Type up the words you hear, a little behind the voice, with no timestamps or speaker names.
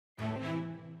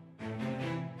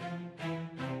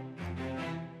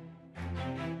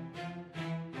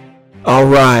All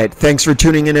right. Thanks for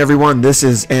tuning in, everyone. This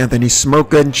is Anthony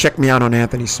Smoak. And check me out on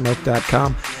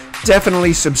anthonysmoak.com.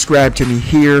 Definitely subscribe to me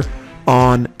here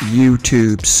on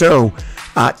YouTube. So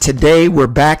today we're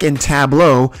back in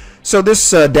Tableau. So this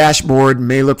dashboard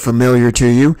may look familiar to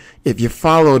you. If you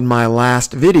followed my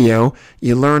last video,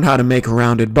 you learned how to make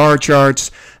rounded bar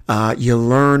charts. You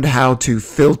learned how to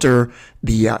filter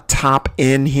the top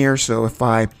in here. So if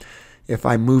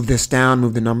I move this down,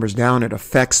 move the numbers down, it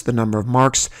affects the number of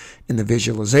marks in the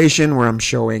visualization where I'm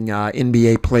showing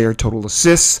NBA player total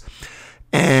assists.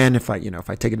 And if I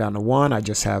take it down to 1, I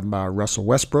just have Russell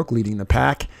Westbrook leading the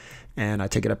pack. And I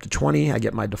take it up to 20, I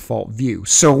get my default view.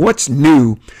 So what's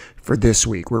new for this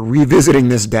week? We're revisiting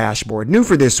this dashboard. New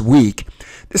for this week,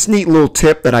 this neat little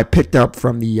tip that I picked up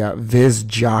from the Viz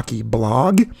Jockey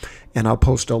blog. And I'll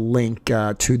post a link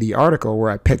to the article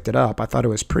where I picked it up. I thought it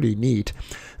was pretty neat.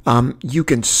 You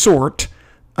can sort,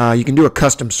 you can do a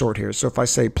custom sort here. So if I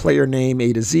say player name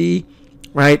A to Z,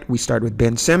 right, we start with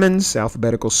Ben Simmons,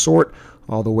 alphabetical sort,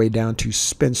 all the way down to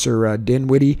Spencer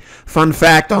Dinwiddie. Fun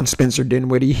fact on Spencer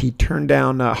Dinwiddie, he turned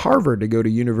down Harvard to go to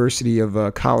University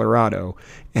of Colorado,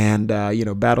 and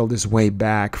battled his way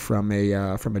back from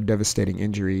a devastating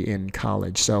injury in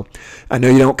college. So I know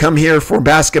you don't come here for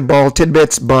basketball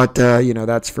tidbits, but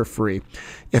that's for free.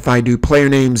 If I do player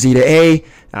name Z to A,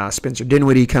 Spencer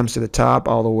Dinwiddie comes to the top,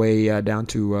 all the way down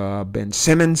to Ben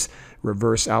Simmons.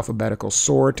 Reverse alphabetical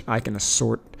sort. I can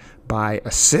sort by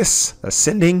assists,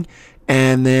 ascending,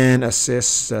 and then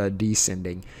assists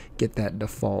descending. Get that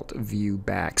default view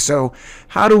back. So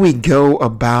how do we go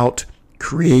about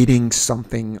creating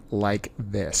something like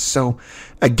this? So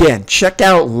again, check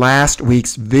out last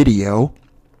week's video.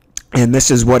 And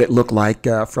this is what it looked like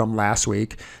from last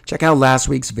week. Check out last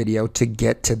week's video to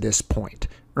get to this point,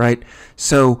 right?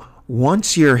 So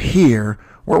once you're here,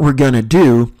 what we're going to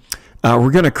do,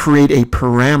 we're going to create a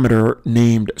parameter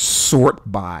named sort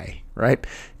by, right?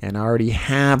 And I already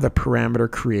have the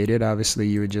parameter created. Obviously,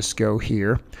 you would just go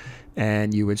here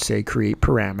and you would say create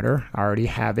parameter. I already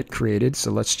have it created,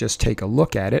 so let's just take a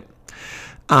look at it.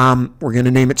 We're going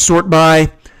to name it sort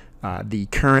by. The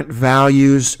current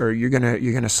values, or you're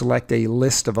gonna select a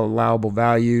list of allowable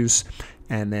values,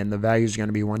 and then the values are going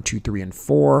to be 1, 2, 3, and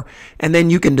 4, and then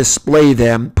you can display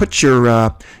them. Put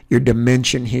your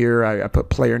dimension here. I put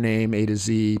player name A to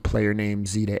Z, player name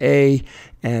Z to A,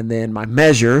 and then my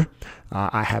measure.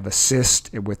 I have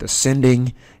assist with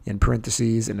ascending in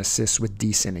parentheses and assist with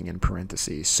descending in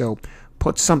parentheses. So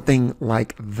put something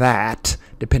like that,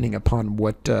 depending upon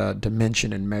what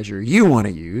dimension and measure you want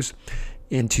to use,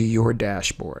 into your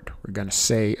dashboard. We're going to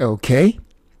say OK.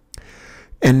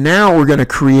 And now we're going to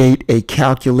create a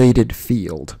calculated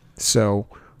field. So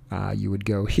you would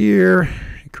go here,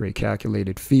 create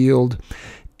calculated field,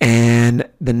 and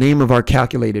the name of our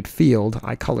calculated field,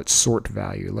 I call it sort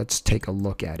value. Let's take a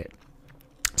look at it.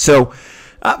 So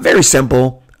very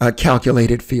simple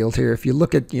calculated field here. If you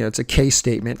look at, it's a case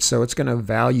statement, so it's going to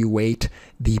evaluate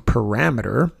the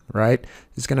parameter, right?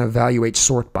 It's going to evaluate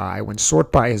sort by. When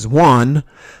sort by is 1,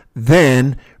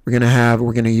 then we're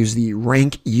going to use the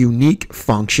rank unique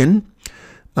function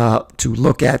to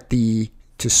look at to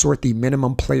sort the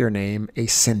minimum player name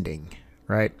ascending,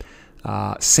 right?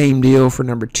 Same deal for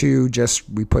number 2, just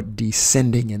we put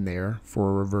descending in there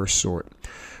for a reverse sort.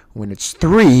 When it's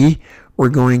 3, we're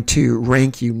going to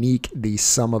rank unique the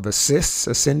sum of assists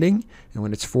ascending, and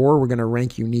when it's 4, we're going to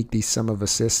rank unique the sum of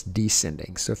assists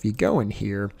descending. So if you go in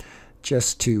here,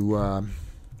 just to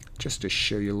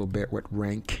show you a little bit what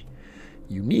rank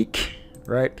unique,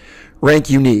 right? Rank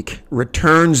unique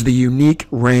returns the unique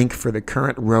rank for the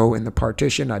current row in the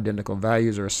partition. Identical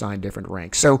values are assigned different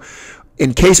ranks. So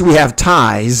in case we have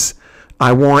ties,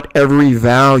 I want every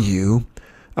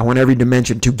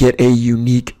dimension to get a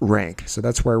unique rank. So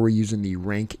that's why we're using the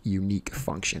rank unique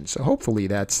function. So hopefully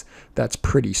that's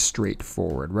pretty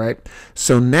straightforward, right?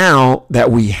 So now that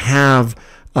we have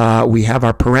our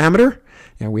parameter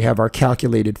and we have our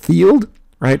calculated field,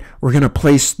 right? We're going to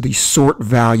place the sort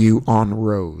value on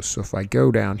rows. So if I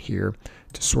go down here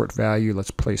to sort value,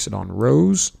 let's place it on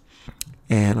rows.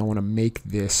 And I want to make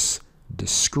this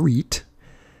discrete.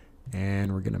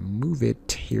 And we're going to move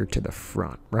it here to the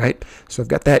front, right? So I've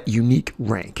got that unique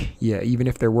rank. Yeah, even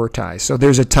if there were ties. So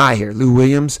there's a tie here. Lou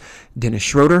Williams, Dennis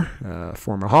Schroeder,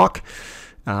 former Hawk,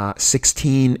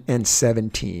 16 and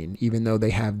 17, even though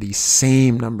they have the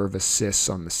same number of assists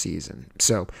on the season.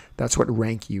 So that's what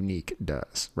rank unique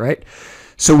does, right?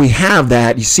 So we have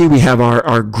that. You see we have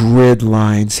our grid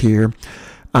lines here.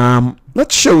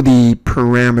 Let's show the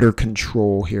parameter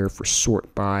control here for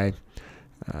sort by.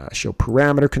 Show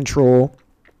parameter control.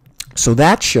 So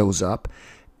that shows up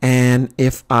And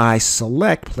if I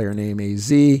select player name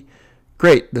AZ,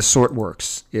 great, the sort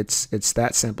works. It's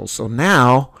that simple. So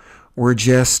now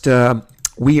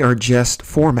we are just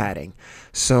formatting.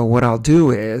 So what I'll do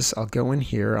is I'll go in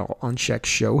here, I'll uncheck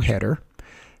show header,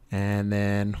 and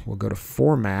then we'll go to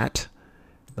format.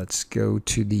 Let's go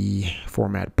to the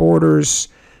format borders,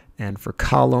 and for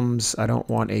columns I don't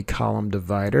want a column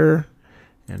divider,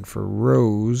 and for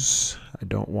rows I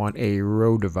don't want a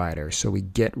row divider. So we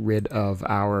get rid of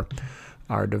our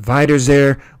dividers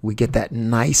there. We get that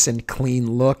nice and clean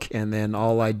look, and then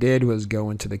all I did was go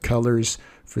into the colors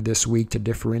for this week to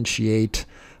differentiate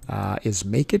is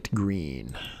make it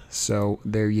green. So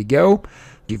there you go.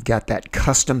 You've got that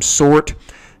custom sort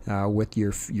with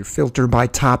your filter by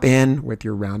top end with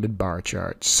your rounded bar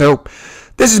chart. So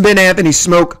this has been Anthony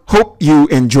Smoak. Hope you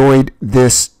enjoyed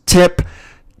this tip.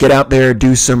 Get out there,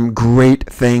 do some great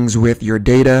things with your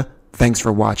data. Thanks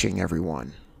for watching,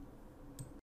 everyone.